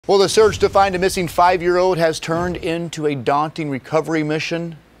Well, the search to find a missing 5-year-old has turned into a daunting recovery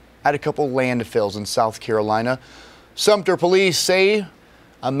mission at a couple landfills in South Carolina. Sumter police say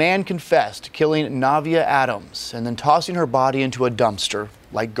a man confessed to killing Navia Adams and then tossing her body into a dumpster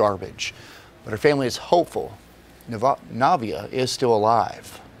like garbage. But her family is hopeful Navia is still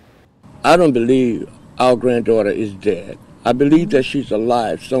alive. I don't believe our granddaughter is dead. I believe that she's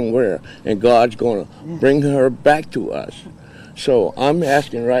alive somewhere and God's going to bring her back to us. So I'm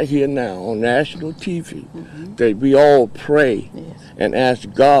asking right here now on national TV that we all pray and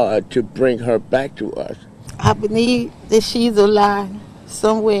ask God to bring her back to us. I believe that she's alive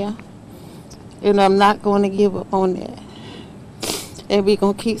somewhere, and I'm not going to give up on that. And we're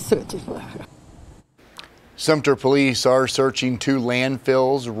going to keep searching for her. Sumter police are searching 2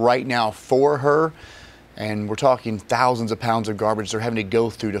 landfills right now for her. And we're talking thousands of pounds of garbage they're having to go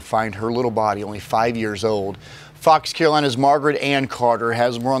through to find her little body, only 5 years old. Fox Carolina's Margaret Ann Carter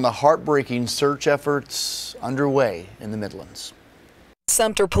has more on the heartbreaking search efforts underway in the Midlands.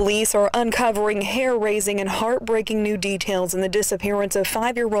 Sumter police are uncovering hair-raising and heartbreaking new details in the disappearance of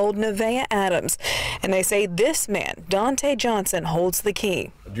 5-year-old Navia Adams. And they say this man, Dante Johnson, holds the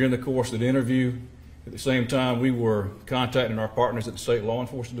key. During the course of the interview, at the same time, we were contacting our partners at the State Law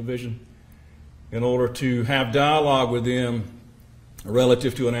Enforcement Division in order to have dialogue with them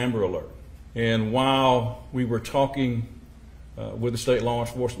relative to an Amber Alert. And while we were talking with the State Law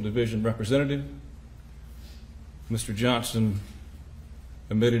Enforcement Division representative, Mr. Johnson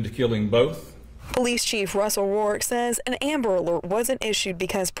admitted to killing both. Police Chief Russell Rourke says an Amber Alert wasn't issued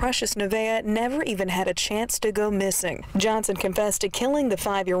because precious Navia never even had a chance to go missing. Johnson confessed to killing the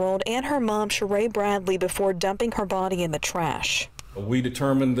 5-year-old and her mom, Sheree Bradley, before dumping her body in the trash. We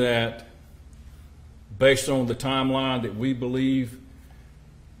determined that based on the timeline that we believe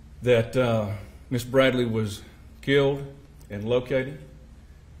that Miss Bradley was killed and located,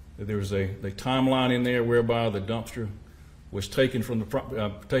 that there was a timeline in there whereby the dumpster was taken from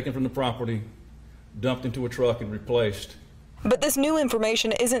the property, dumped into a truck and replaced. But this new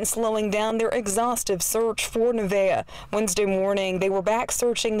information isn't slowing down their exhaustive search for Navia. Wednesday morning, they were back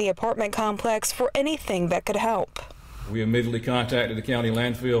searching the apartment complex for anything that could help. We immediately contacted the county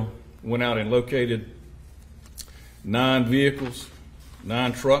landfill, went out and located 9 vehicles,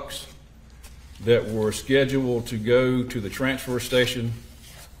 9 trucks that were scheduled to go to the transfer station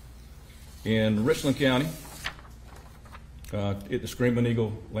in Richland County at the Screaming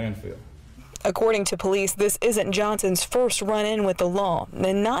Eagle landfill. According to police, this isn't Johnson's first run-in with the law,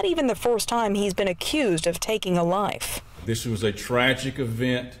 and not even the first time he's been accused of taking a life. This was a tragic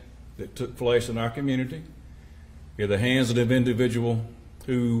event that took place in our community at the hands of an individual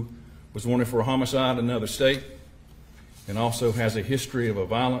who was wanted for a homicide in another state and also has a history of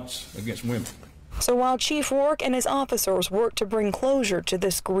violence against women. So while Chief Rourke and his officers work to bring closure to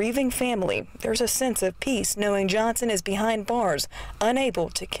this grieving family, there's a sense of peace knowing Johnson is behind bars, unable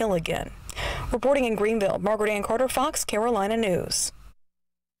to kill again. Reporting in Greenville, Margaret Ann Carter, Fox Carolina News.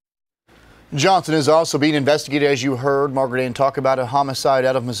 Johnson is also being investigated, as you heard Margaret Ann talk about, a homicide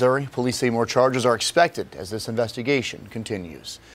out of Missouri. Police say more charges are expected as this investigation continues.